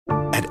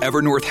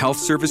Evernorth Health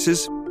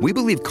Services, we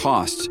believe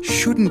costs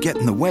shouldn't get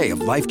in the way of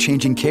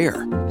life-changing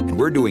care, and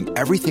we're doing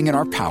everything in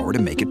our power to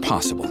make it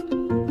possible.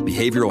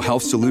 Behavioral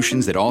health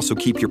solutions that also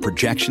keep your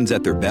projections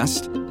at their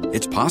best?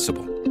 It's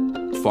possible.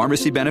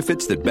 Pharmacy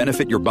benefits that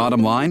benefit your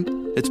bottom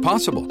line? It's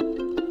possible.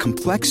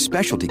 Complex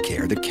specialty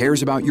care that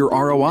cares about your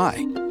ROI?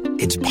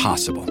 It's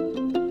possible.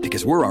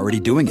 Because we're already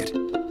doing it.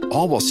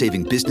 All while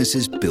saving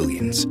businesses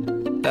billions.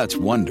 That's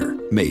Wonder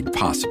made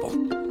possible.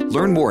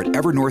 Learn more at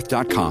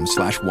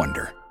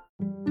evernorth.com/wonder.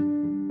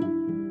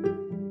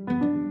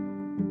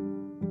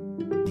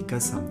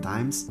 Because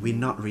sometimes we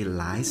not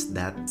realize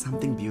that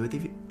something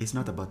beautiful is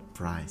not about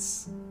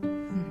price,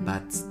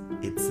 but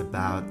it's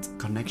about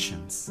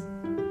connections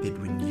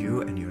between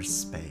you and your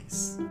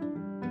space.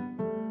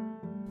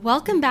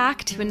 Welcome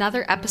back to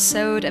another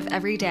episode of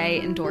Everyday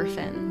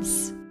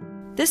Endorphins.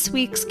 This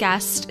week's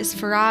guest is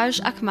Faraj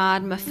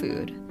Ahmad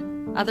Mahfood,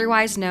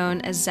 otherwise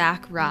known as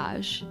Zak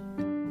Raj.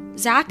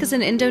 Zak is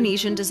an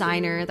Indonesian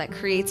designer that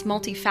creates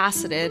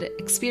multifaceted,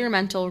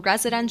 experimental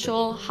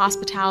residential,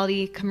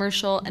 hospitality,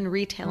 commercial, and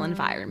retail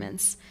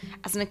environments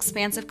as an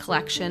expansive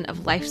collection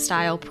of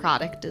lifestyle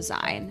product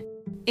design.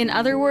 In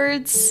other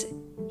words,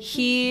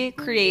 he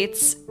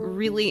creates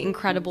really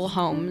incredible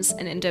homes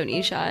in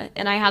Indonesia,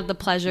 and I had the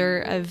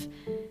pleasure of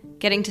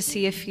getting to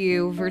see a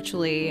few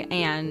virtually,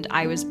 and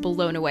I was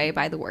blown away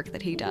by the work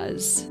that he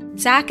does.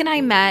 Zak and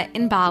I met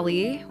in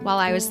Bali while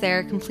I was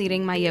there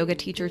completing my yoga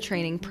teacher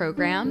training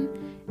program,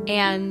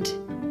 and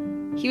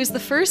he was the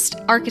first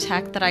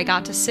architect that I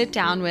got to sit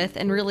down with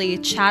and really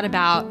chat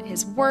about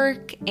his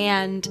work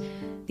and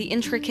the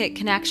intricate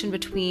connection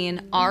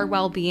between our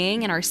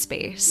well-being and our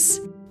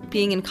space.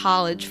 Being in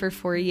college for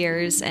 4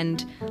 years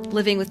and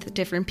living with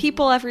different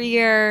people every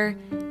year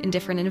in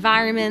different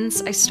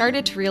environments, I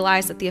started to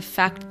realize that the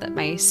effect that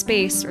my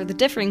space or the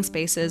differing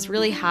spaces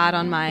really had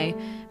on my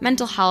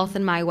mental health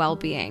and my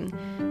well-being.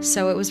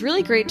 So it was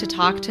really great to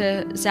talk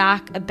to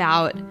Zak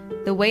about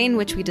the way in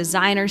which we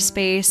design our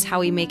space, how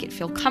we make it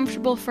feel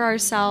comfortable for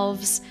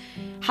ourselves,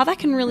 how that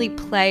can really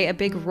play a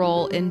big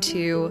role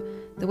into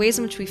the ways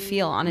in which we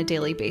feel on a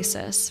daily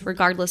basis,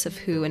 regardless of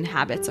who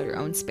inhabits our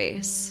own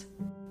space.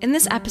 In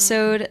this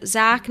episode,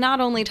 Zak not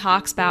only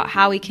talks about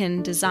how we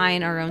can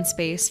design our own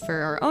space for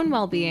our own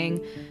well-being,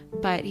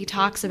 but he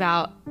talks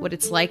about what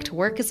it's like to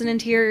work as an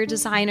interior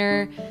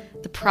designer,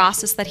 the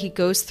process that he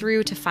goes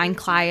through to find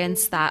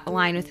clients that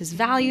align with his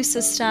value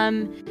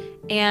system,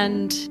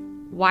 and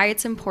why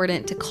it's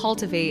important to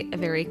cultivate a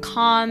very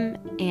calm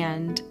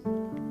and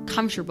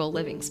comfortable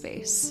living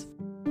space.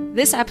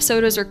 This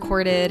episode was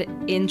recorded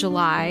in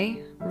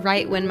July,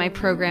 right when my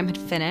program had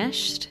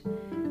finished.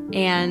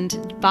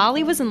 And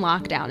Bali was in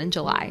lockdown in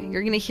July.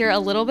 You're going to hear a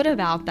little bit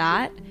about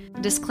that.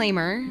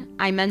 Disclaimer,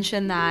 I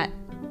mentioned that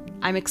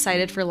I'm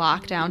excited for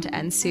lockdown to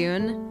end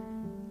soon.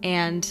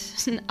 And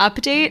an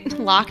update,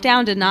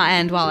 lockdown did not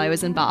end while I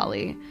was in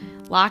Bali.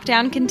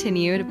 Lockdown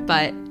continued,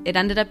 but it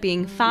ended up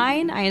being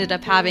fine. I ended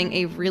up having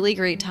a really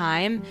great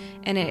time,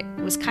 and it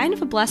was kind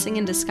of a blessing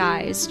in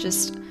disguise.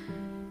 Just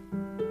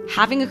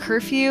having a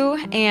curfew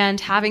and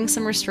having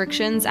some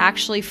restrictions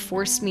actually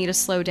forced me to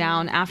slow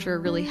down after a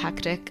really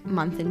hectic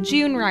month in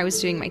June where I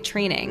was doing my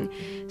training.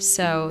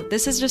 So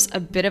this is just a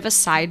bit of a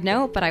side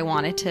note, but I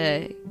wanted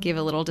to give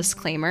a little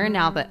disclaimer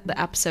now that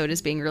the episode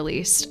is being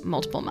released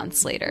multiple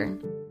months later.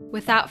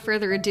 Without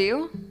further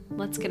ado,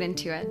 let's get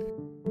into it.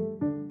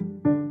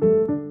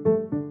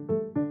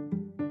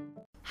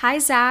 Hi,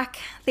 Zak.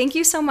 Thank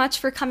you so much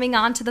for coming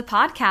on to the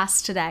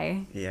podcast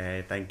today.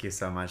 Yeah, thank you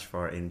so much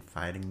for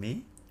inviting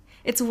me.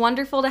 It's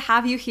wonderful to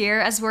have you here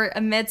as we're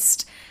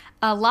amidst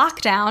a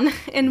lockdown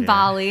in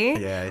Bali,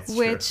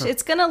 which true.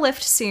 It's going to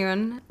lift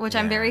soon, which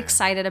I'm very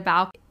excited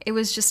about. It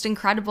was just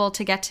incredible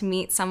to get to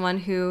meet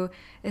someone who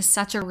is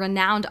such a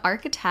renowned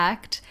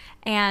architect.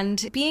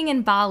 And being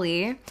in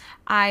Bali,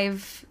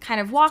 I've kind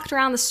of walked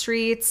around the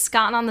streets,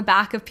 gotten on the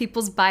back of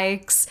people's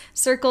bikes,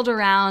 circled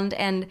around,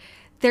 and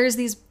there's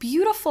these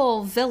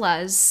beautiful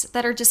villas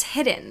that are just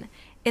hidden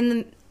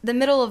in the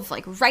middle of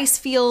like rice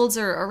fields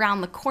or around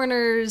the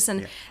corners,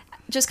 and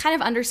just kind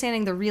of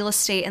understanding the real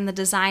estate and the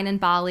design in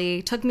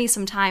Bali took me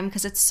some time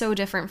because it's so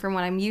different from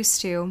what I'm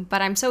used to.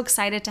 But I'm so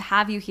excited to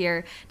have you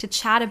here to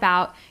chat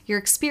about your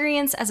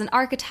experience as an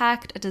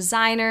architect, a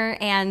designer,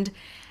 and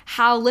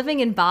how living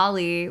in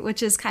Bali,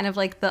 which is kind of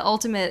like the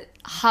ultimate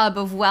hub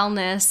of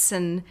wellness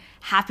and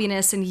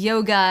happiness and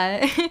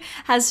yoga,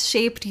 has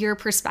shaped your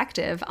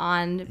perspective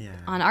on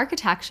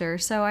architecture.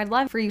 So I'd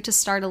love for you to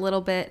start a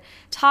little bit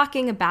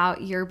talking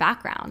about your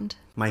background.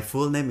 My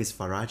full name is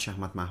Faraj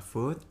Ahmad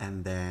Mahfood,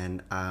 and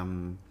then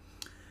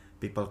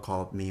people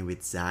called me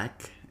with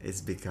Zak.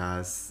 It's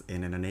because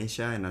in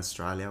Indonesia and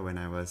Australia, when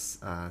I was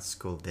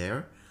school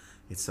there,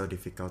 it's so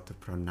difficult to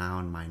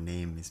pronounce my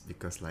name. It's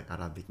because like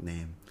Arabic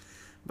name,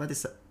 but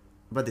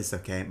it's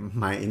okay.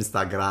 My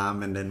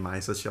Instagram and then my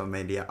social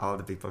media, all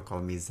the people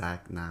call me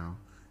Zak now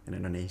in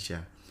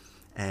Indonesia.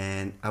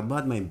 And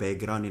about my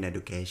background in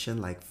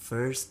education, like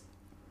first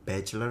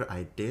bachelor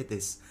I did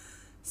is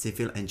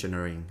civil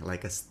engineering,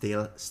 like a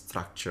steel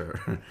structure.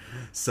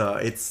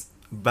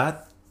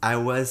 But I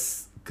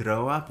was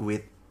grow up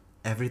with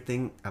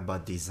everything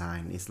about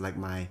design. It's like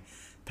my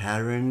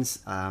parents.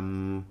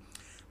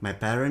 My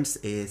parents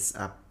is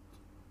a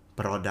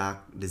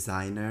product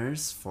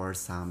designers for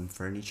some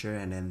furniture,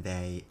 and then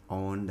they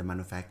own the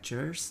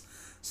manufacturers.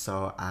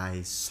 So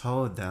I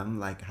saw them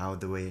like how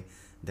the way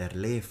they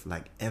live,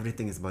 like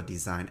everything is about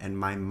design. And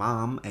my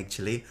mom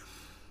actually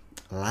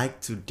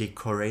like to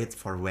decorate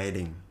for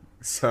wedding.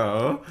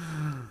 So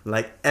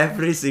like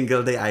every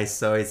single day I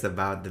saw it's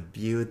about the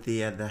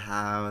beauty at the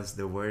house,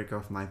 the work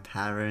of my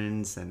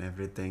parents and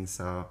everything.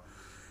 So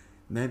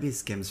maybe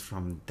it comes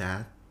from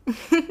that.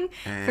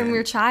 From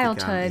your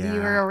childhood, yeah, you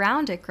were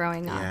around it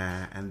growing up.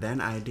 yeah, and then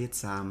I did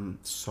some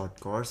short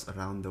course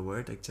around the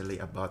world actually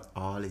about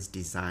all its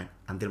design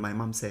until my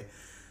mom said,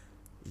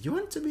 you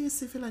want to be a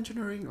civil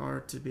engineering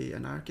or to be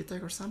an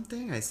architect or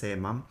something? I say,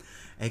 Mom,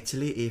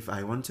 actually if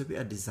I want to be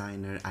a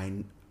designer,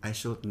 I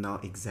should know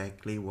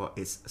exactly what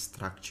its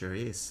structure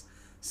is.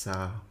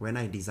 So when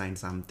I design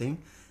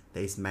something,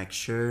 they make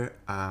sure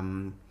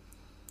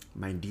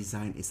my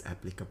design is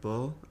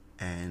applicable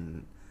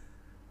and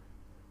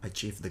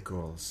achieve the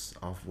goals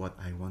of what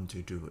I want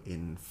to do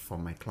for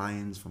my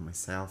clients, for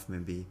myself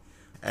maybe.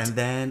 And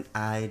then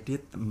I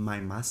did my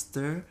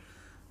master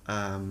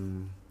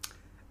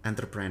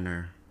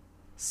entrepreneur.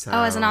 So,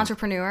 Oh, as an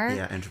entrepreneur?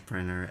 Yeah,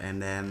 entrepreneur.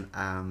 And then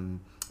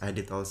I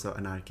did also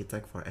an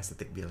architect for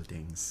aesthetic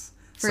buildings.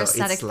 For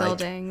aesthetic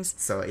buildings.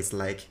 So it's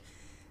like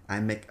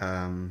I make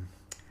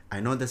I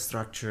know the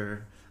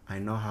structure, I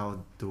know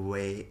how the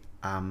way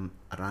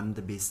run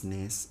the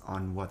business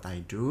on what I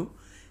do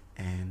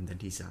and the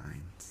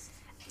designs.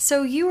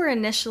 So you were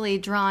initially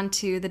drawn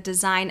to the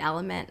design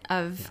element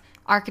of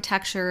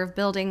architecture, of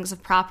buildings,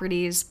 of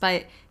properties,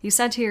 but you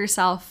said to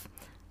yourself,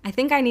 I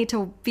think I need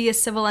to be a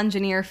civil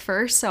engineer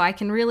first so I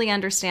can really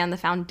understand the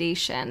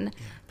foundation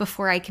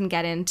before I can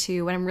get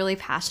into what I'm really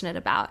passionate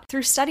about.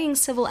 Through studying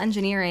civil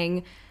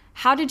engineering,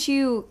 how did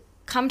you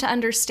come to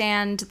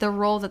understand the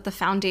role that the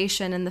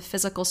foundation and the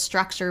physical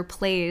structure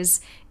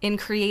plays in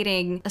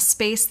creating a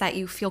space that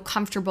you feel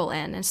comfortable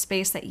in, a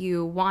space that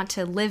you want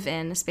to live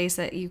in, a space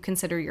that you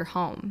consider your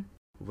home?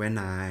 When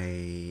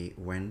I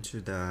went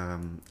to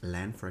the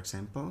land, for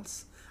example,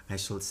 I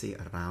should see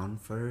around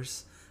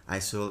first. I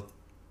should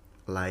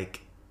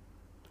like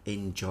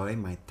enjoy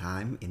my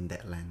time in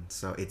that land.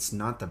 So it's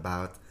not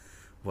about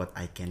what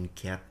I can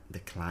get the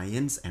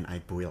clients and I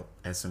build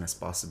as soon as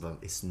possible.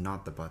 It's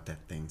not about that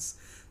things.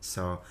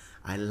 So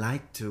I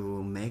like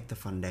to make the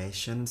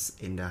foundations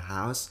in the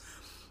house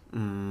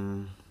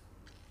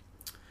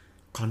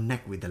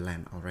connect with the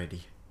land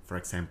already. For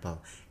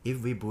example,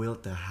 if we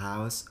build the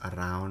house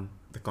around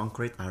the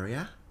concrete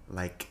area,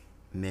 like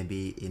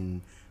maybe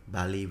in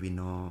Bali we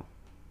know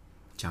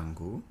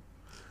Canggu.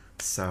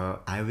 So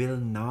I will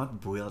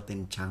not build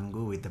in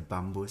Canggu with the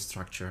bamboo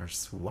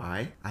structures.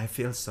 Why? I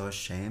feel so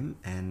shame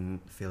and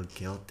feel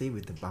guilty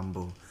with the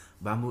bamboo.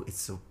 Bamboo is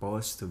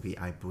supposed to be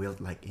I built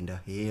like in the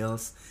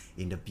hills,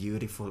 in the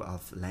beautiful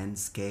of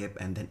landscape,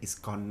 and then it's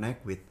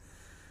connect with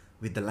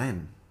the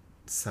land.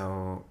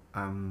 So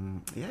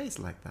it's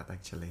like that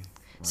actually.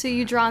 So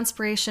you draw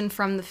inspiration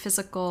from the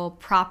physical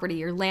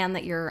property or land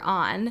that you're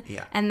on,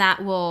 Yeah. and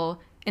that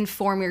will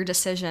inform your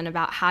decision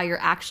about how you're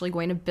actually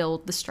going to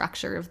build the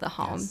structure of the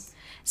home. Yes.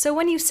 So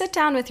when you sit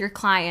down with your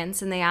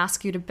clients and they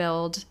ask you to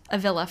build a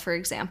villa, for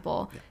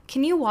example,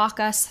 can you walk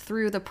us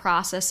through the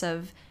process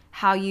of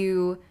how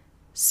you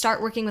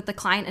start working with the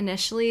client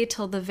initially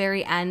till the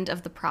very end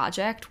of the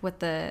project, what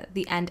the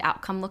end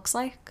outcome looks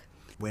like?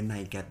 When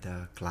I get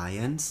the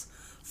clients,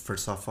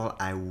 first of all,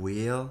 I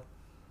will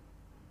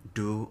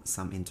do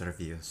some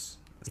interviews.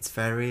 It's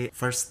very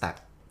first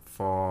step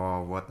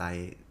for what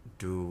I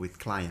do with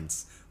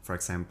clients. For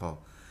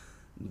example,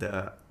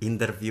 the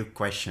interview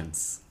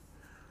questions.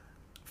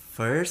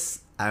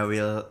 First, I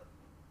will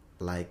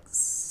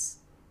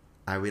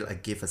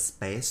give a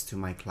space to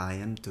my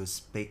client to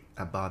speak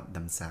about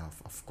themselves,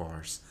 of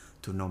course,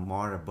 to know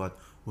more about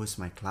who's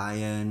my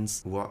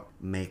clients, what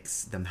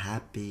makes them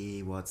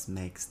happy, what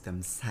makes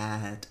them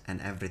sad, and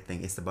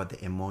everything. It's about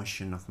the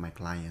emotion of my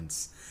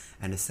clients.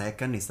 And the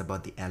second is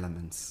about the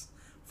elements.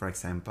 For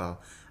example,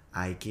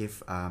 I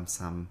give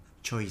some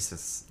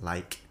choices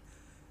like,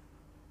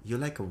 you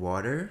like a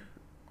water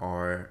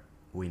or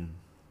wind?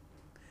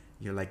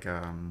 You like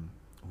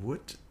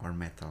wood or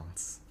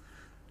metals?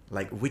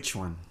 Like which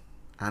one?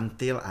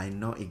 Until I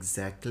know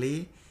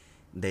exactly,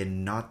 they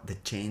not the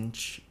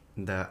change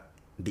the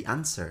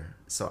answer.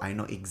 So I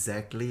know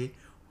exactly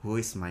who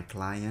is my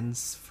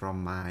clients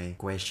from my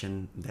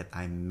question that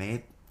I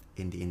made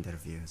in the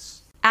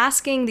interviews.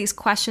 Asking these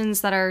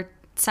questions that are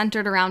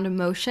centered around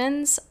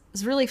emotions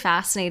is really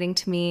fascinating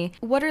to me.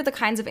 What are the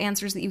kinds of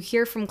answers that you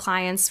hear from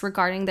clients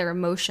regarding their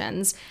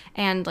emotions,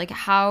 and like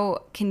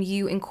how can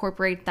you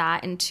incorporate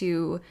that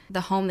into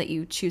the home that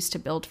you choose to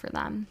build for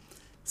them?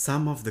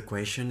 Some of the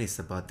question is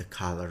about the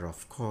color,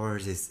 of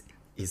course.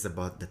 Is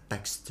about the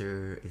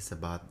texture. It's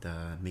about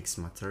the mixed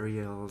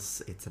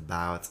materials.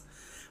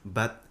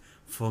 But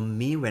for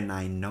me, when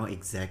I know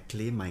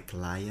exactly my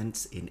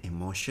clients in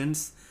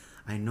emotions,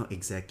 I know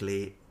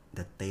exactly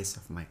the taste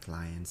of my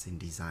clients in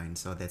design.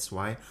 So that's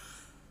why,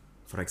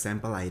 for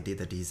example, I did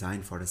a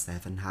design for the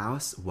Seven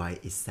House. Why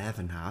is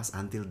Seven House?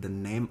 Until the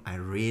name, I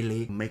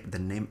really make the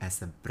name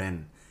as a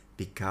brand,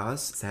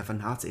 because Seven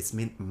House, it's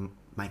mean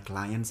my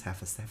clients have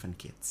 7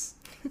 kids.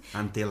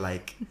 Until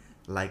like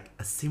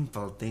a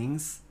simple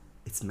things,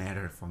 it's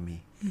matter for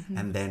me.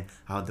 And then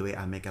how do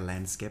I make a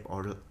landscape,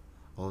 or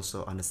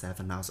also on the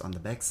Seven House on the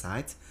back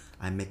side,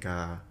 I make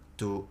a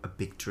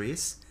big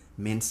trees,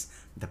 means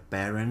the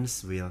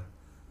parents will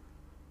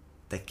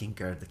taking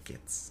care of the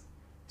kids.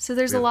 So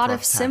there's a Will lot of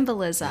protect.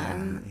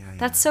 symbolism. Yeah.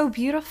 That's so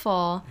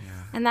beautiful.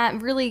 Yeah. And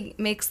that really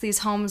makes these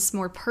homes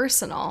more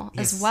personal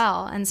as Yes.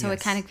 well. And so it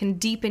Yes. kind of can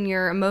deepen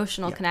your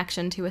emotional Yeah.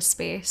 connection to a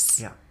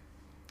space. Yeah.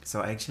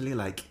 So actually,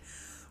 like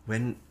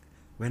when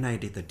I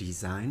did the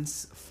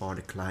designs for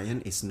the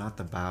client, it's not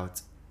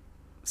about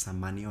some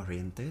money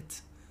oriented.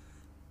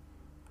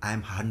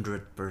 I'm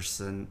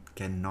 100%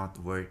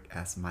 cannot work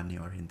as money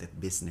oriented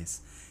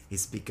business.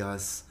 It's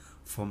because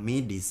for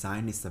me,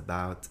 design is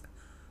about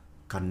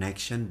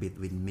connection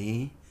between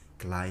me,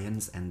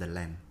 clients, and the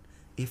land.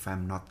 If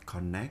I'm not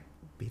connect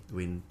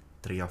between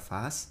 3 of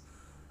us,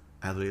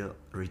 I will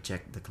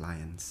reject the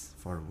clients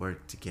for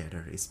work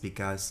together. It's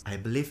because I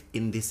believe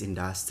in this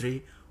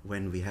industry,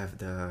 when we have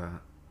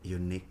the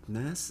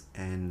uniqueness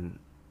and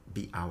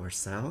be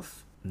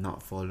ourselves,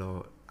 not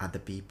follow other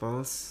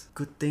people's,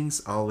 good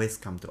things always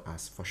come to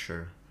us for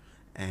sure.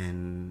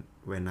 And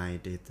when I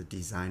did the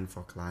design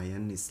for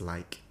client, it's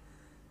like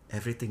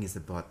everything is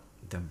about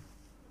them.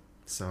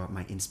 So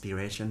my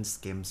inspirations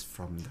comes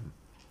from them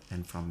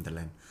and from the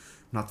land,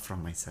 not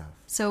from myself.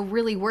 So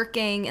really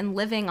working and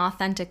living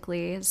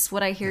authentically is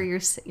what I hear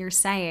you're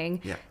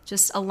saying. Yeah.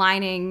 Just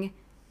aligning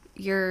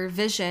your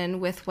vision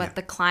with what Yeah.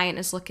 the client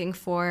is looking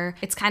for.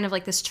 It's kind of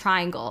like this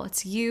triangle.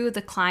 It's you,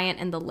 the client,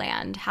 and the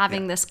land,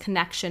 having Yeah. this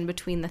connection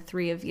between the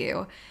 3 of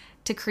you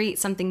to create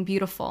something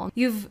beautiful.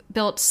 You've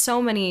built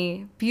so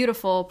many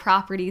beautiful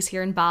properties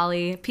here in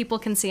Bali. People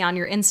can see on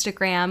your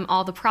Instagram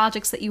all the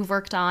projects that you've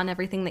worked on,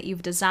 everything that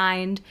you've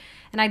designed.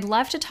 And I'd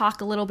love to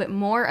talk a little bit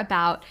more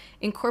about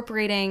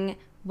incorporating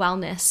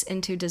wellness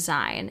into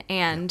design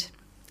and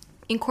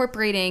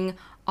incorporating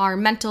our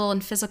mental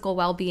and physical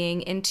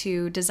well-being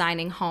into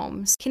designing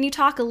homes. Can you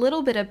talk a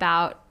little bit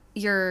about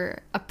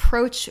your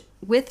approach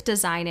with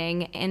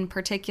designing, in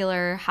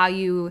particular, how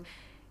you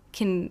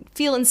can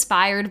feel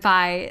inspired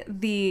by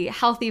the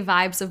healthy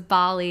vibes of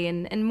Bali,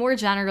 and more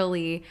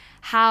generally,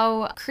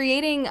 how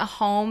creating a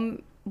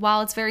home,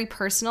 while it's very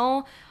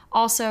personal,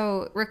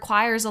 also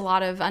requires a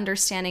lot of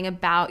understanding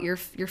about your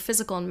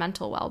physical and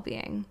mental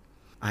well-being?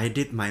 I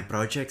did my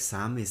project,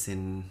 some is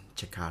in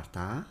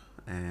Jakarta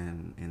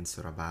and in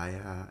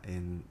Surabaya,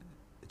 in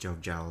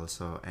Jogja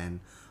also, and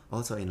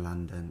also in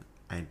London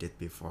I did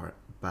before.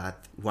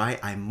 But why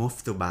I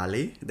moved to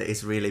Bali, there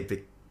is really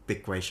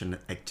big question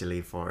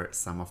actually for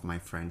some of my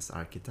friends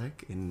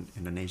architect in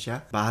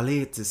Indonesia.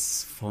 Bali, it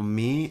is for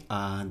me,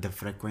 the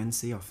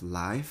frequency of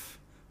life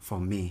for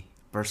me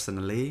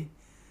personally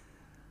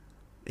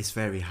is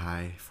very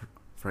high.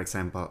 For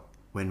example,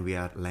 when we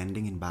are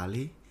landing in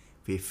Bali,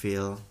 we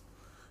feel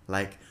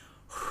like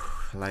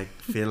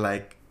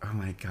oh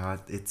my god,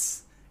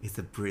 it's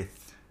a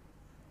breath,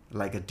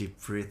 like a deep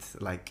breath,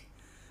 like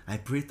I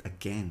breathe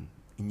again,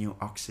 new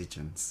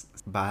oxygens.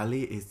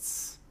 Bali,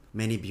 it's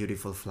many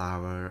beautiful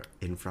flower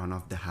in front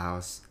of the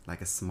house,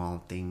 like a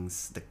small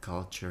things, the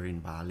culture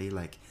in Bali,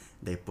 like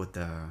they put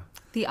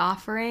the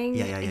offering.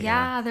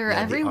 Yeah, They're the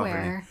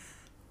everywhere. offering.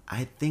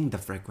 I think the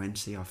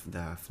frequency of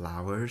the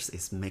flowers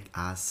is make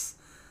us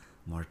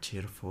more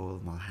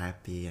cheerful, more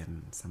happy,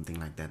 and something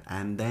like that.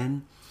 And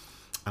then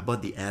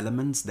about the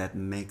elements that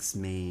makes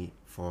me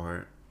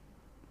for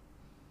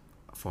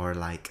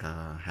like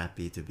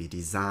happy to be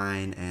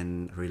design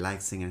and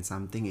relaxing and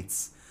something,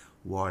 it's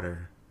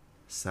water.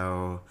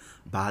 So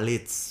Bali,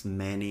 it's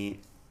many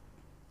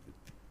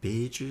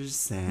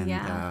beaches and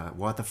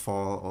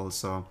waterfall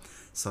also.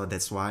 So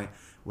that's why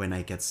when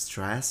I get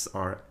stressed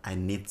or I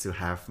need to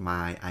have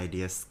my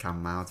ideas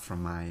come out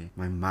from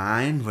my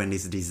mind when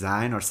it's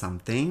design or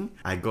something,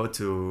 I go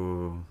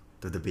to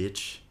the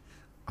beach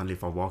only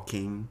for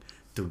walking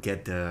to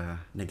get the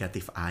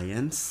negative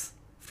ions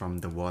from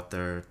the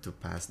water to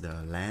pass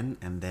the land,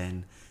 and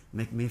then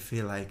make me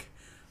feel like,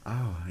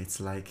 oh, it's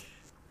like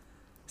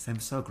I'm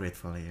so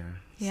grateful here.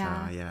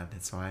 Yeah. So yeah,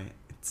 that's why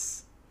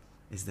it's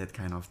that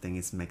kind of thing.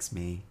 It makes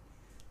me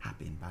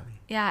happy in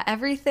Bali. Yeah,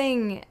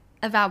 everything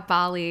about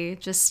Bali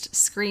just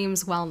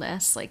screams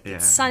wellness. Like Yeah.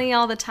 it's sunny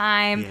all the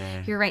time.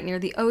 Yeah. You're right near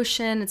the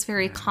ocean. It's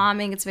very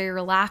calming. It's very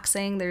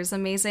relaxing. There's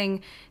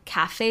amazing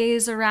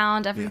cafes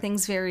around.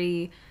 Everything's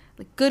very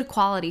like good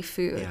quality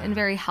food and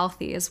very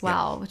healthy as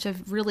well, which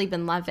I've really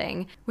been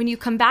loving. When you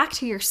come back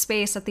to your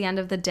space at the end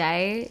of the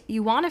day,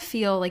 you want to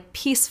feel like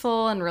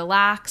peaceful and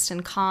relaxed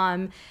and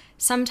calm.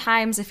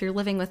 Sometimes if you're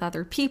living with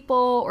other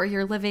people or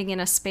you're living in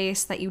a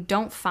space that you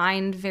don't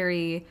find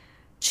very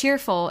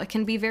cheerful, it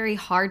can be very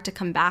hard to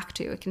come back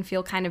to. It can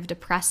feel kind of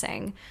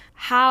depressing.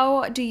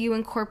 How do you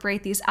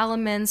incorporate these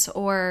elements,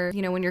 or,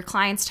 you know, when your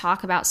clients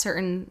talk about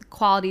certain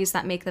qualities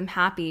that make them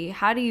happy,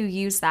 how do you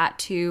use that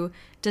to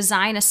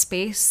design a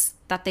space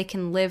that they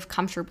can live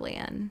comfortably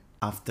in?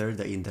 After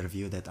the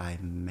interview that I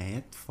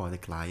made for the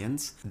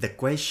clients, the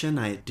question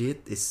I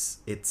did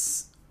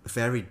it's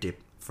very deep.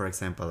 For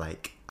example,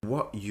 like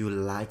what you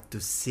like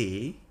to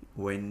see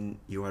when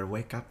you are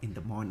wake up in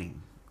the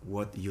morning,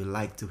 what you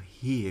like to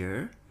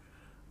hear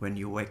when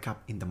you wake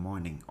up in the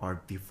morning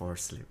or before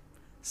sleep.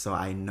 So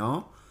I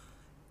know,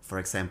 for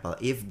example,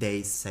 if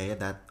they say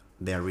that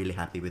they're really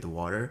happy with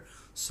water,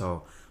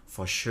 so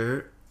for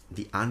sure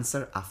the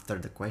answer after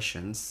the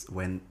questions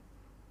when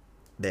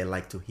they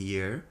like to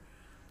hear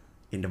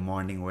in the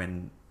morning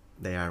when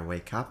they are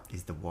wake up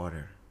is the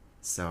water.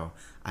 So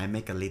I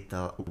make a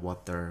little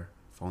water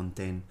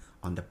fountain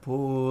on the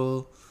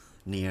pool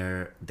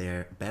near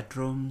their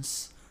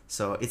bedrooms.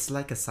 So it's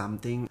like a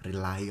something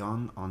rely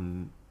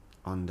on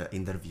the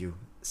interview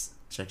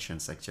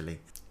sections actually.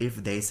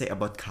 If they say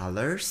about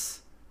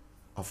colors,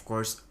 of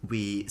course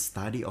we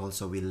study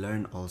also, we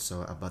learn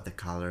also about the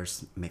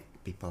colors make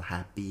people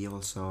happy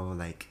also,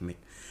 like make,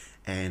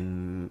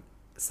 and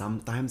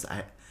sometimes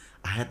I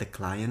had the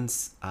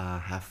clients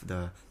have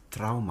the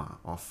trauma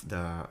of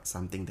the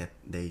something that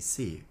they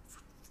see.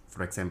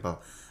 For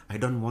example, I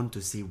don't want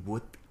to see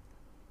wood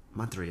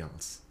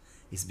materials.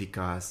 It's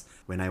because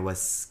when I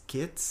was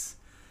kids,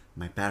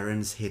 my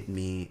parents hit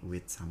me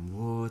with some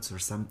woods or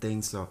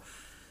something. So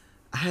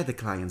I had the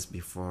clients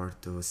before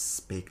to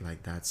speak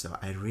like that. So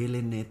I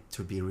really need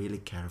to be really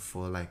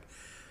careful, like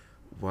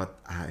what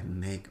I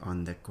make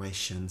on the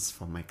questions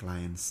for my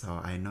clients.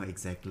 So I know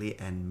exactly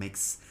and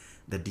makes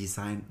the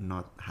design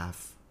not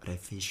have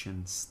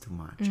revisions too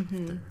much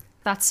after.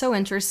 That's so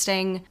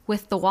interesting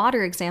with the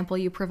water example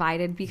you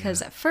provided,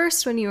 because at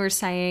first when you were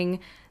saying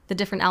the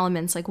different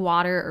elements like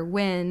water or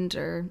wind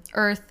or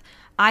earth,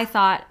 I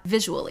thought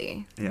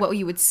visually what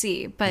you would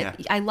see.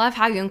 But I love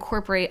how you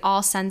incorporate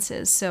all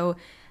senses. So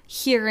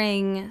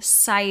hearing,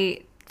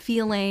 sight,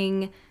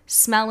 feeling,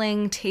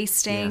 smelling,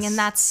 tasting, and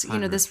that's, you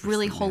know, this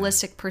really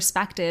holistic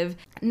perspective.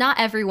 Not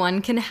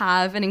everyone can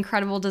have an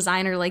incredible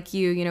designer like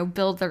you know,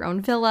 build their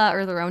own villa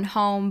or their own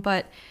home,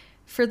 but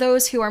for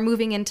those who are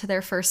moving into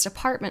their first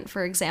apartment,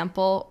 for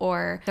example,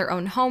 or their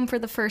own home for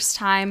the first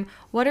time,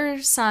 what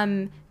are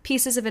some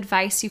pieces of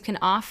advice you can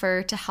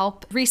offer to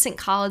help recent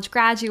college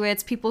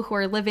graduates, people who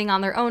are living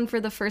on their own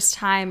for the first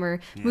time or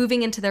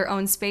moving into their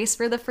own space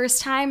for the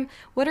first time?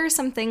 What are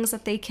some things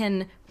that they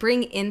can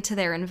bring into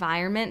their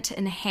environment to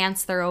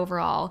enhance their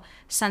overall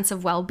sense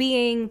of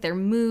well-being, their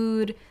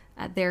mood,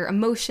 their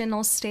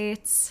emotional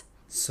states?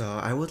 So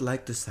I would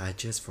like to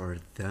suggest for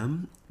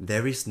them,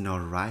 there is no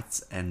right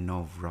and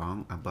no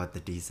wrong about the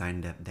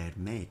design that they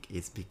make.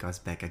 It's because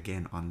back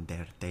again on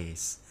their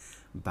taste.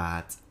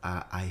 But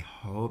I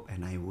hope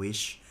and I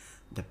wish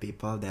the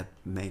people that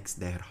makes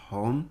their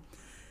home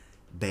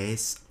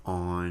based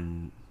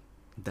on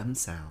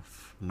themselves,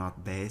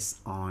 not based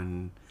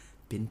on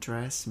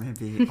Pinterest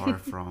maybe or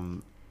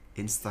from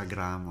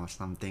Instagram or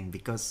something.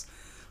 Because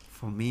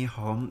for me,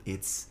 home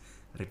it's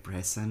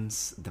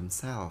represents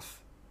themselves,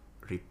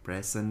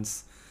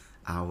 represents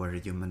our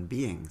human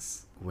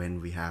beings. When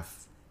we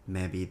have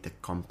maybe the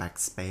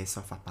compact space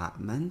of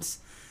apartments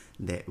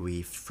that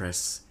we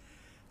first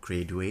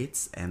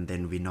graduates and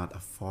then we not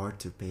afford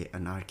to pay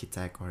an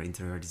architect or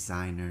interior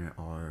designer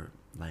or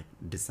like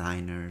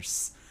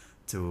designers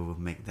to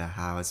make the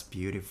house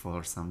beautiful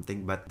or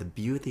something, but the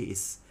beauty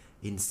is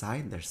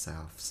inside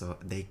themselves. So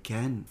they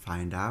can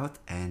find out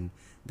and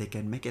they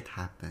can make it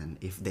happen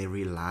if they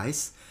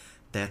realize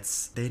that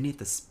they need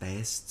the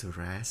space to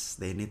rest,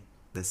 they need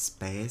the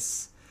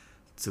space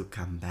to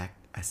come back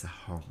as a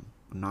home,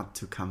 not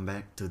to come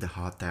back to the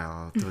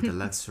hotel, to the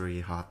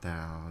luxury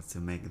hotel, to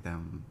make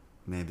them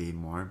maybe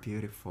more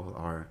beautiful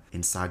or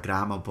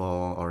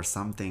Instagrammable or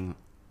something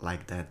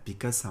like that.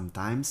 Because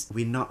sometimes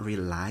we not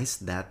realize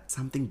that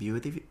something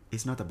beautiful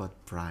is not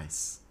about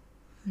price,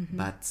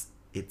 but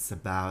it's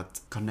about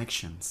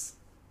connections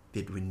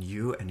between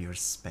you and your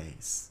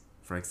space.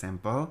 For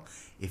example,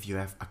 if you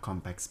have a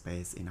compact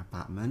space in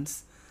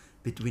apartments,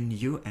 between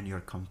you and your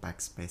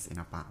compact space in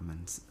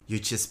apartments, you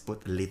just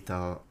put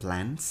little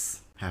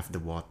plants, have the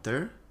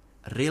water,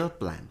 real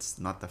plants,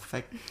 not the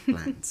fake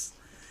plants.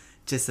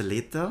 Just a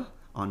little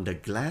on the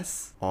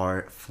glass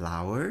or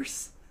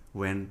flowers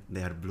when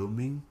they are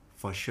blooming.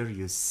 For sure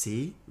you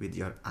see with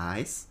your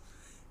eyes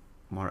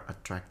more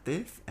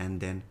attractive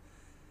and then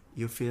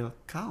you feel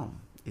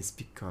calm. It's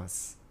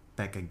because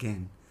back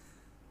again,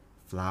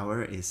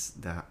 flower is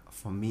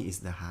for me is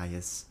the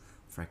highest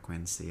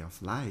frequency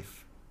of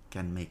life,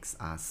 can makes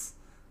us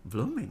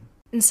blooming.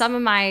 In some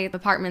of my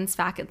apartments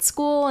back at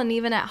school and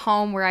even at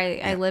home where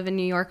I live in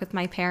New York with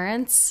my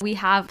parents, we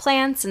have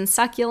plants and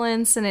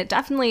succulents, and it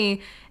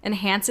definitely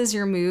enhances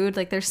your mood.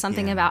 Like there's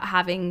something about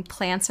having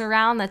plants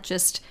around that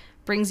just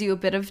brings you a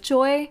bit of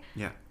joy.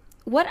 Yeah.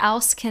 what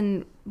else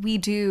can we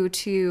do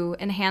to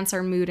enhance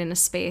our mood in a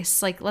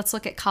space? Like, let's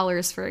look at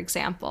colors, for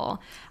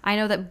example. I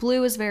know that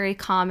blue is very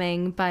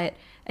calming, but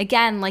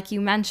again, like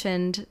you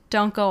mentioned,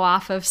 don't go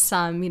off of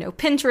some,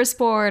 Pinterest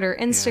board or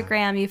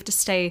Instagram. You have to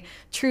stay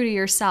true to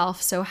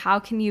yourself. So how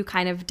can you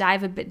kind of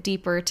dive a bit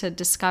deeper to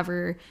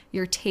discover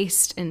your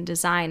taste in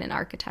design and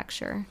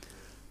architecture?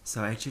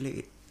 So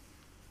actually,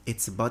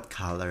 it's about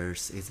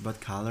colors. It's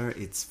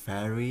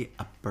very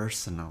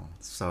personal.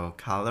 So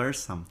colors,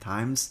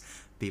 sometimes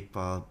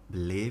people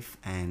believe,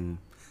 and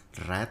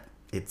red,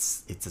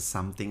 it's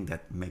something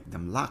that make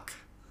them luck.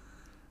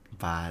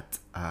 But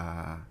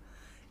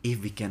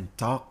if we can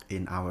talk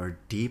in our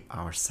deep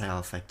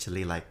ourselves,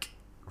 actually, like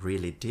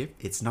really deep,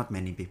 it's not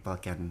many people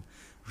can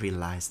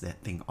realize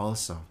that thing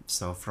also.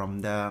 So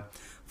from the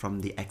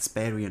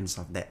experience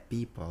of that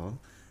people,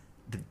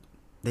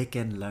 they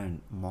can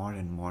learn more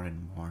and more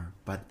and more.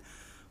 But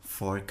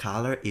for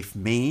color, if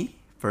me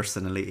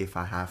personally, if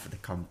I have the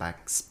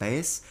compact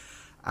space,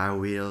 I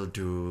will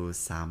do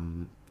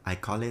some, I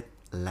call it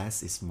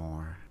less is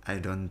more. I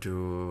don't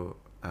do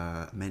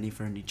many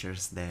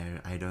furnitures there.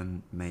 I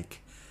don't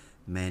make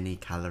many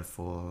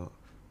colorful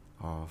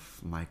of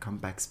my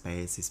compact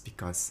space. Is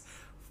because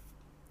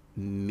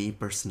me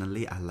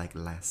personally, I like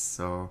less.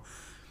 So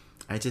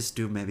I just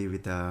do maybe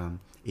with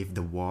if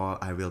the wall,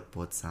 I will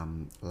put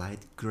some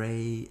light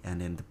gray, and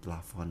then the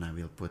plafond I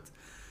will put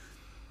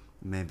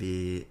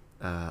maybe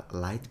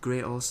light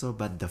gray also,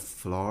 but the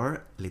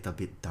floor a little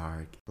bit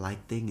dark.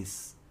 Lighting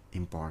is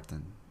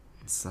important.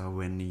 So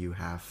when you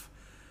have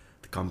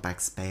the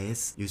compact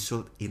space, you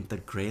should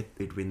integrate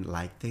between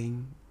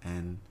lighting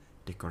and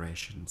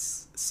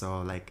decorations.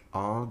 So like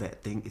all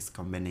that thing is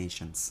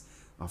combinations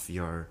of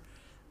your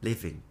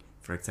living.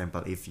 For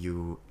example, if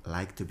you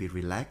like to be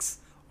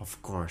relaxed, of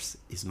course,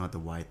 it's not the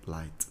white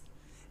light.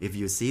 If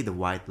you see the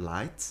white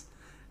lights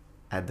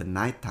at the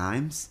night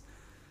times,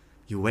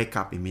 you wake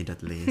up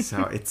immediately.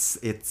 So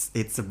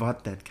it's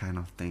about that kind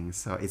of thing.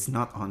 So it's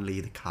not only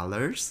the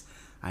colors.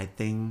 I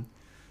think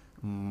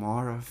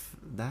more of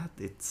that,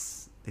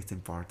 it's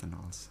important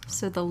also.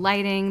 So the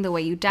lighting, the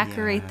way you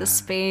decorate the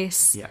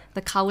space,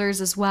 the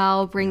colors as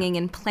well, bringing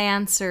in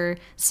plants or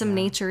some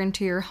nature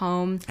into your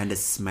home. And the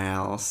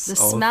smells.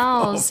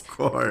 Of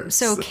course.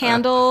 So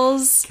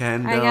candles, I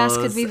guess,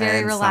 could be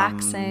very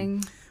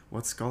relaxing.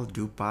 What's called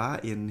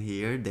dupa in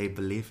here? They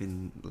believe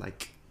in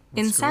like...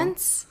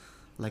 Incense?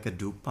 Like a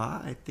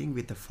dupa, I think,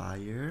 with the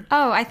fire.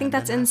 Oh, I think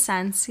that's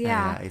incense,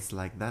 yeah, it's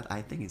like that.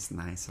 I think it's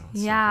nice also for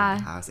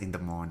the house in the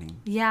morning.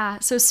 Yeah,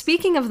 so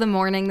speaking of the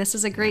morning, this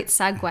is a great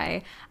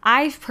segue.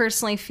 I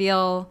personally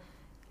feel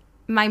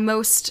my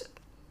most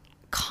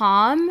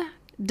calm,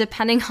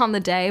 depending on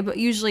the day, but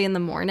usually in the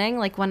morning,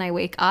 like when I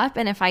wake up.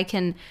 And if I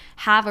can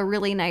have a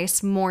really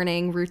nice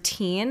morning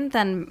routine,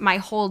 then my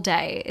whole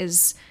day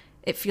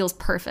it feels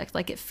perfect.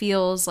 Like it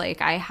feels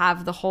like I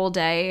have the whole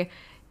day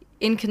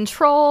in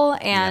control,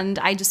 and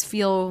I just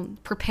feel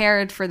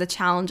prepared for the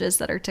challenges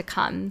that are to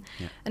come.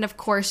 And of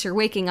course, you're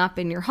waking up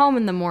in your home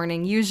in the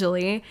morning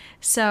usually.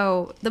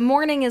 So the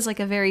morning is like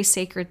a very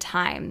sacred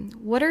time.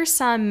 What are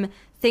some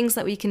things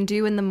that we can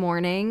do in the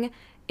morning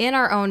in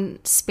our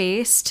own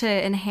space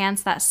to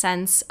enhance that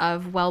sense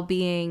of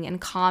well-being and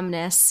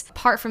calmness,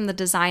 apart from the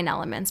design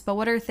elements? But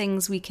what are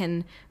things we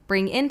can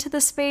bring into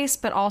the space,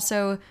 but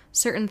also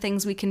certain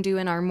things we can do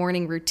in our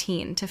morning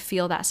routine to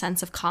feel that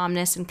sense of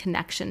calmness and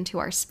connection to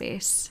our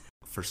space?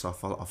 First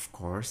of all, of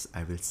course,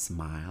 I will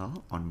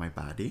smile on my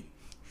body.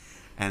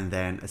 And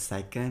then a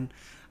second,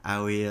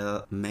 I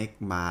will make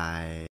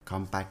my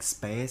compact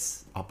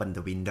space, open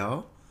the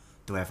window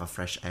to have a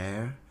fresh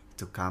air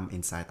to come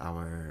inside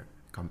our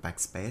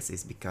compact space.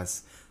 Is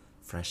because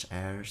fresh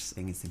air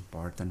is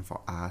important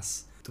for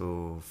us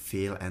to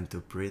feel and to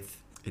breathe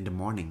in the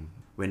morning.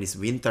 When it's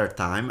winter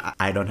time,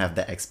 I don't have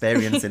the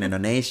experience in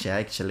Indonesia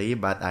actually,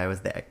 but I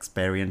was the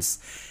experience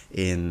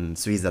in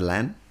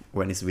Switzerland.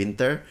 When it's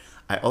winter,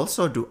 I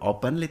also do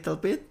open little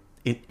bit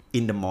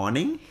in the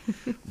morning,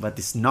 but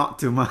it's not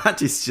too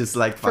much. It's just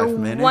like 5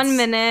 minutes. For 1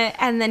 minute,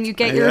 and then you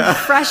get your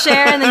fresh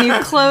air, and then you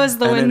close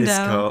the window.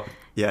 Then it's cold.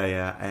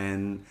 Yeah.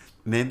 And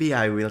maybe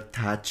I will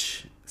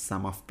touch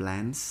some of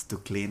plants to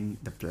clean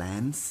the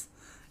plants,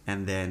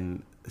 and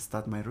then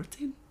start my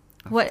routine.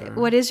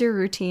 What is your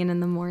routine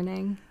in the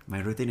morning? My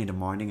routine in the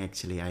morning,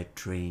 actually, I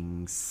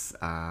drink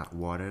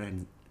water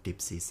and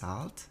deep sea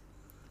salt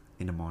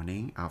in the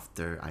morning.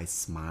 After I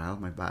smile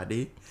my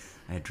body,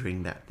 I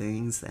drink that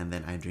things, and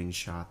then I drink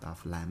shot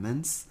of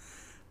lemons.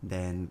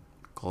 Then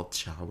cold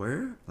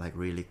shower, like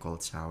really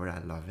cold shower. I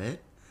love it.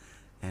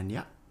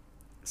 And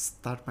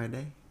start my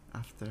day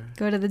after.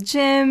 Go to the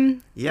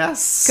gym.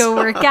 Yes. Go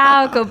work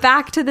out. Go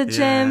back to the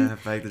gym. Yeah,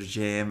 back to the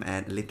gym,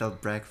 and little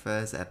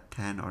breakfast at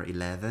 10 or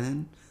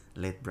 11.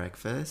 Late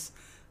breakfast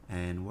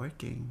and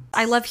working.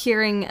 I love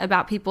hearing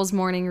about people's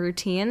morning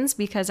routines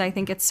because I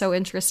think it's so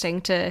interesting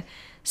to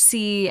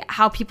see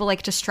how people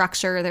like to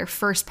structure their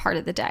first part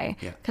of the day,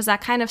 because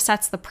that kind of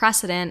sets the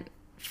precedent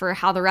for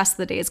how the rest of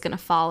the day is going to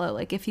follow.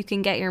 Like if you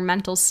can get your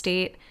mental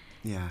state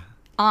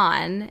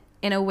on,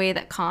 in a way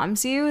that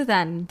calms you,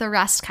 then the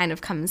rest kind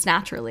of comes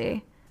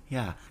naturally.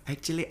 Yeah,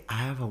 actually, I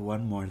have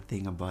one more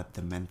thing about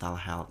the mental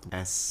health.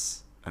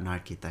 As an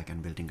architect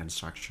and building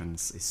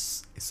constructions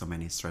is so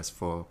many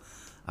stressful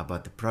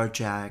about the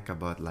project,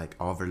 about like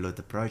overload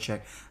the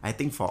project. I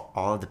think for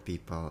all the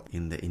people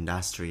in the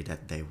industry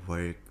that they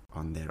work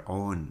on their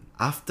own,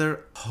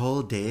 after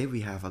whole day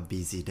we have a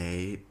busy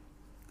day,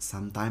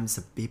 sometimes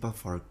the people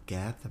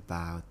forget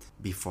about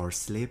before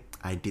sleep.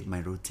 I did my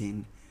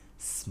routine,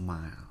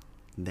 smile,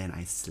 then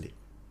I sleep.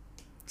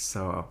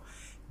 So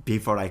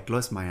before I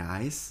close my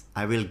eyes,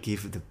 I will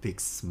give the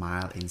big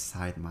smile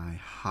inside my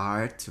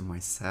heart to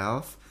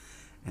myself,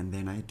 and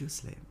then I do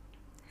sleep.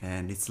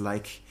 And it's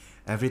like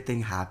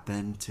everything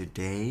happened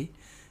today,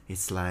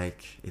 it's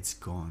like it's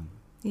gone.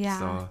 Yeah.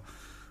 So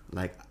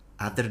like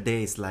other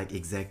days, like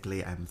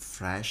exactly I'm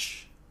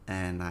fresh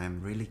and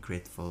I'm really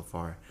grateful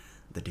for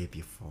the day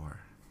before.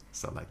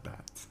 So like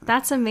that.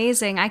 That's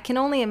amazing. I can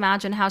only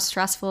imagine how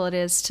stressful it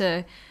is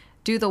to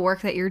do the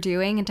work that you're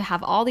doing and to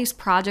have all these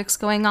projects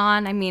going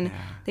on. I mean,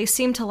 they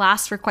seem to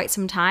last for quite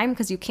some time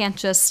because you can't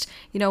just,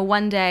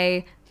 one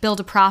day build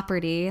a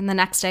property and the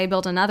next day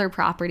build another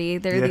property.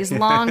 There are these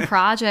long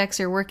projects.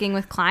 You're working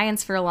with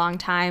clients for a long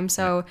time.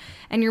 So,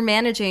 and you're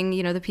managing,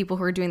 the people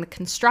who are doing the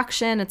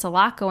construction. It's a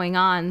lot going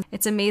on.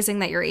 It's amazing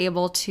that you're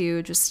able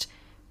to just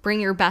bring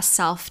your best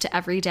self to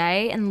every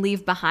day and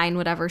leave behind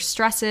whatever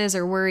stresses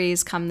or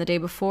worries come the day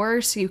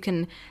before so you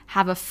can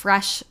have a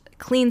fresh,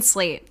 clean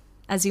slate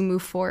as you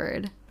move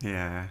forward.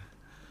 Yeah.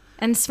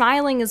 And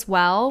smiling as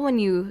well, when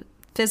you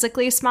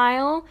physically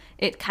smile,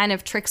 it kind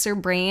of tricks your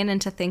brain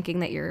into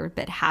thinking that you're a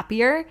bit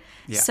happier.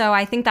 Yeah. So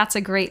I think that's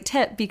a great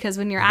tip, because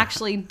when you're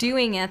actually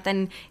doing it,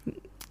 then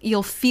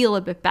you'll feel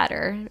a bit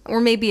better. Or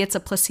maybe it's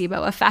a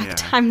placebo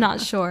effect. I'm not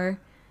sure.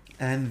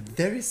 And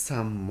there is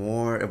some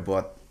more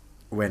about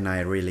when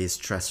I really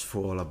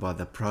stressful about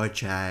the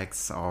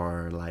projects,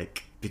 or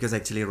like, because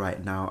actually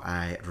right now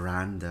I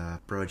run the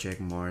project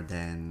more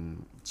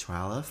than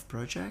 12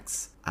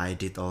 projects. I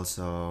did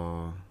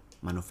also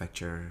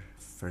manufacture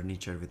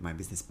furniture with my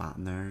business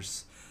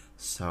partners.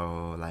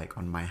 So like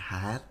on my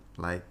head,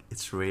 like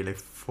it's really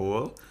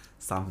full,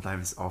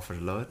 sometimes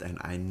overload, and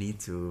I need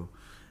to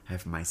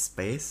have my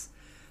space.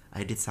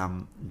 I did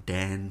some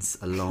dance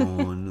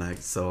alone, like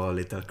so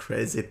little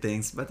crazy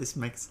things, but this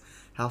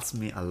helps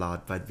me a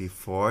lot. But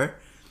before,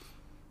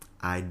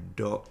 I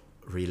don't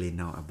really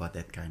know about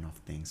that kind of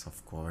things,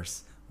 of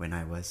course, when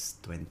I was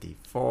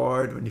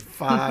 24,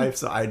 25,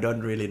 so I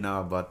don't really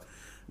know about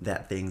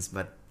that things,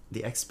 but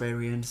the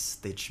experience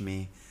teach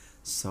me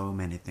so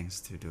many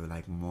things to do,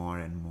 like more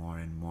and more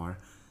and more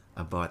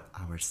about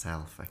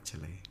ourselves,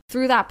 actually.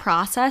 Through that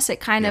process, it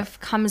kind of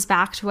comes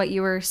back to what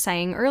you were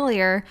saying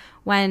earlier,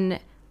 when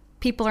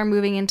people are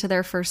moving into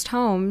their first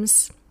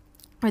homes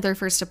or their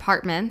first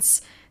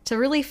apartments. To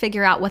really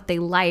figure out what they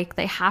like,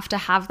 they have to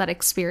have that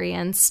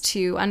experience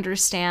to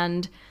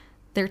understand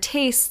their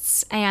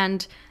tastes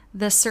and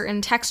the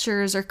certain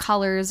textures or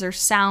colors or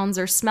sounds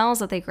or smells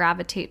that they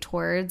gravitate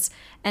towards,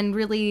 and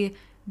really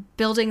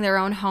building their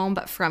own home,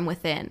 but from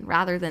within,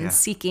 rather than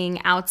seeking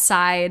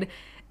outside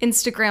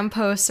Instagram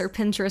posts or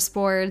Pinterest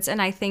boards.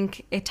 And I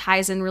think it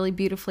ties in really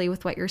beautifully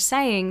with what you're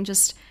saying,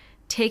 just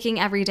taking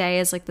every day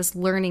as like this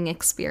learning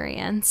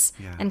experience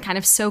and kind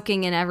of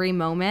soaking in every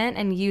moment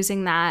and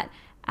using that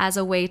as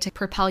a way to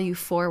propel you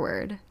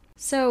forward.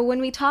 So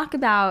when we talk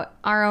about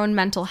our own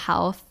mental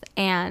health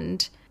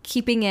and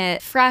keeping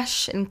it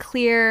fresh and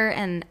clear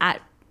and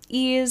at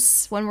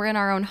ease when we're in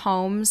our own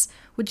homes,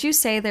 would you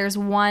say there's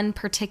one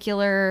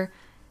particular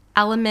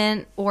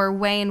element or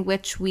way in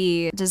which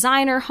we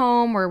design our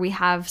home, or we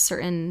have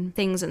certain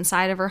things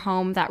inside of our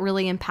home that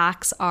really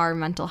impacts our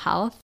mental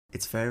health?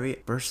 It's very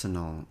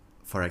personal.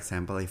 For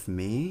example,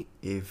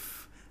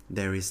 if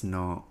there is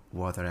no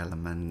water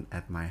element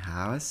at my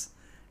house,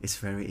 it's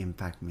very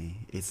impact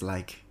me. It's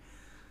like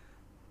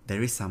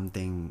there is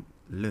something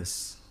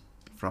loose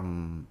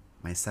from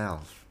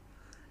myself.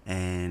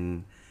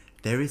 And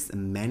there is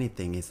many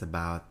things. It's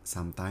about,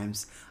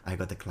 sometimes I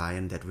got a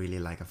client that really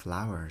like a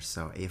flower.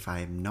 So if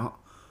I'm not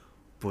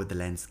put the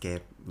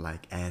landscape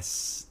like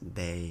as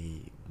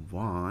they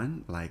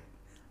want, like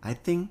I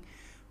think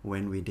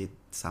when we did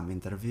some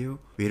interview,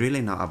 we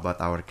really know about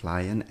our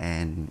client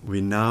and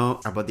we know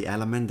about the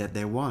element that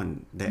they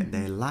want, that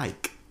they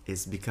like.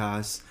 Is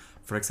because,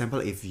 for example,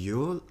 if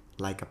you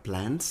like a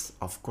plants,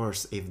 of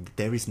course, if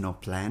there is no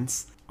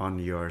plants on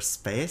your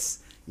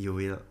space, you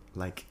will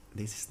like,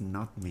 this is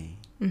not me.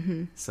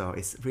 So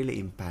it's really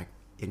impact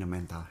in a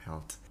mental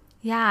health.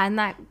 Yeah, and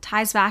that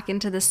ties back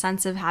into the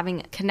sense of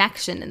having a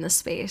connection in the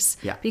space.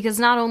 Yeah. Because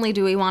not only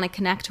do we want to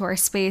connect to our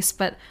space,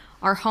 but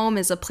our home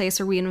is a place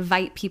where we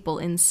invite people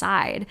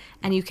inside,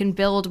 and you can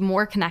build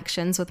more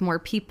connections with more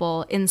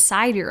people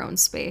inside your own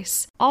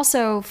space.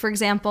 Also, for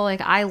example,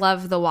 like I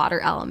love the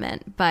water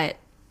element, but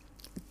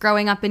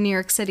growing up in New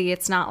York City,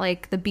 it's not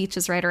like the beach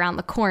is right around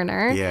the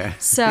corner. Yeah.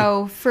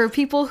 So for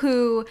people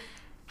who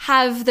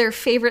have their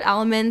favorite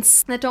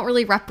elements that don't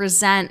really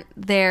represent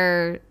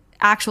their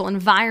actual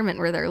environment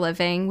where they're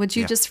living, would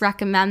you just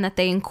recommend that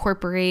they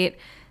incorporate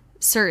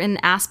certain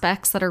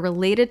aspects that are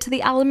related to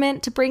the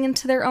element to bring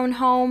into their own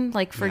home.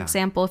 Like, for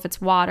example, if it's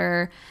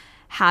water,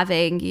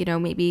 having,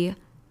 maybe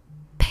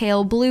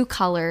pale blue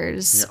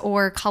colors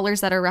or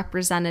colors that are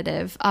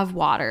representative of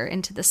water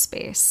into the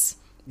space.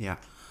 Yeah.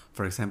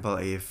 For example,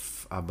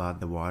 if about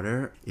the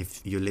water,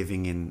 if you're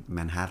living in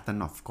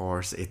Manhattan, of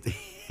course,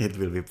 it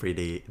will be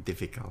pretty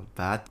difficult.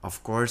 But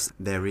of course,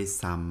 there is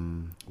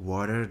some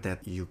water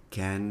that you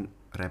can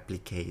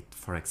replicate.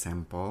 For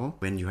example,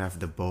 when you have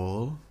the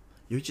bowl,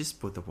 you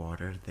just put the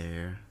water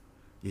there.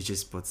 You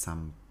just put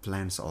some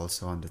plants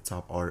also on the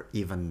top, or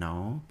even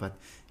no, but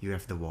you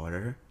have the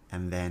water,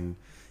 and then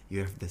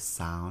you have the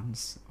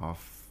sounds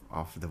of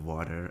the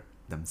water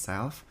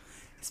themselves.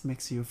 It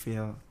makes you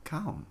feel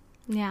calm.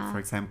 Yeah. For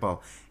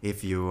example,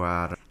 if you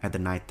are at the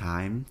night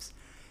times,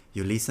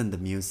 you listen the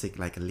music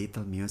like a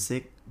little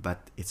music,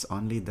 but it's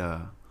only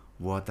the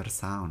water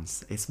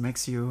sounds. It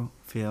makes you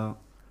feel,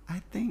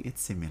 I think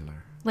it's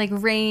similar. Like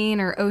rain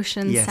or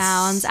ocean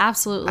sounds.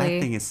 Absolutely. I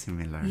think it's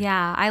similar.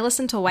 Yeah. I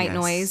listen to white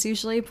noise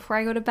usually before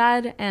I go to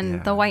bed.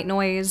 And the white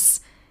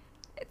noise,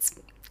 it's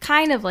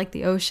kind of like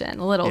the ocean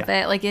a little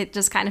bit. Like it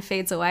just kind of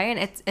fades away.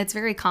 And it's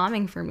very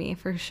calming for me,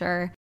 for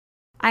sure.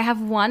 I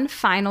have one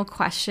final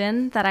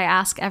question that I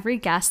ask every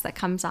guest that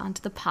comes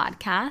onto the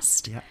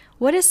podcast. Yeah.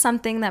 What is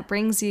something that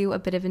brings you a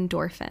bit of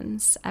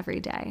endorphins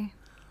every day?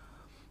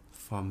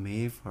 For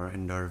me, for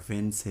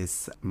endorphins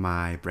is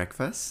my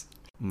breakfast,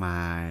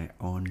 my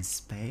own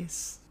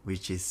space,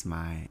 which is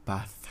my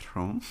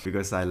bathroom,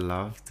 because I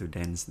love to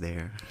dance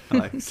there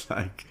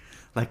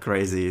like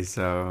crazy.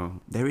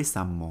 So there is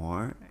some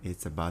more.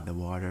 It's about the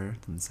water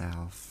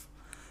themselves.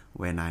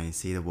 When I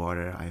see the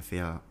water, I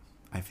feel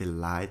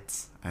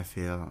light. I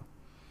feel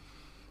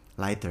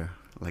lighter,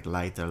 like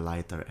lighter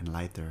and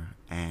lighter.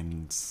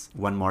 And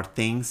one more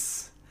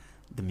thing's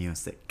the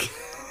music.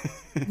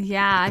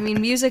 Yeah, I mean,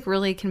 music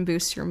really can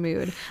boost your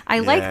mood. I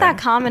like that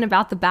comment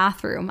about the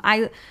bathroom.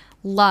 I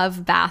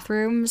love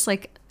bathrooms,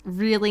 like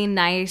really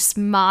nice,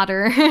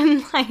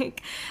 modern,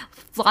 like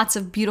lots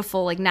of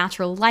beautiful, like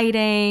natural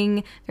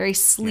lighting, very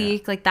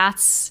sleek. Like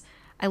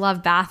I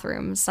love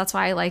bathrooms. That's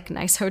why I like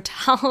nice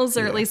hotels,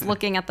 or at least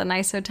looking at the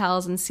nice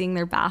hotels and seeing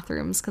their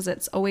bathrooms, because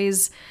it's where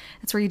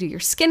you do your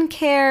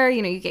skincare.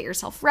 You get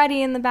yourself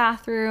ready in the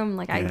bathroom.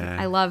 Like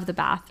I love the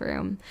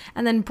bathroom.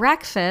 And then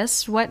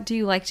breakfast, what do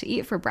you like to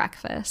eat for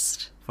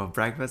breakfast? For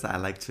breakfast, I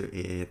like to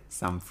eat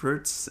some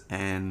fruits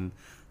and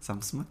some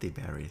smoothie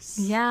berries.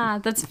 Yeah,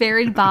 that's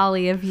very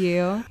Bali of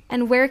you.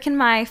 And where can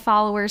my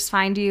followers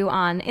find you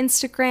on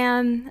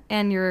Instagram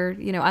and your,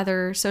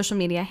 other social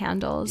media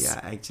handles? Yeah,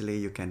 actually,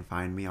 you can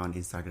find me on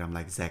Instagram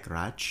like Zack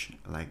Raj,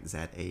 like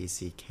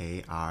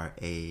ZACKRAJ,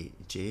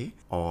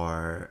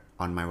 or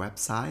on my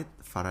website,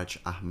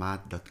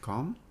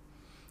 farajahmad.com.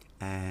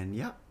 And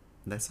yeah,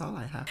 that's all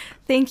I have.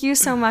 Thank you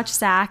so much,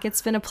 Zack.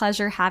 It's been a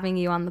pleasure having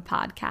you on the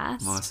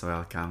podcast. Most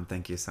welcome.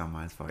 Thank you so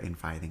much for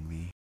inviting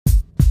me.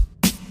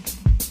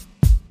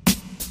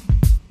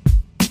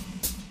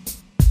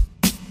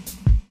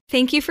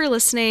 Thank you for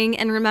listening,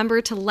 and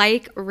remember to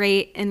like,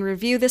 rate, and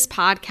review this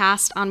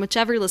podcast on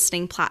whichever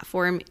listening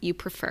platform you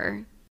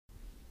prefer.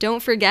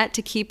 Don't forget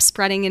to keep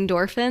spreading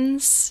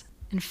endorphins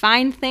and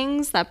find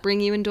things that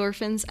bring you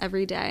endorphins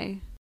every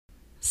day.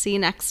 See you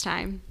next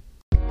time.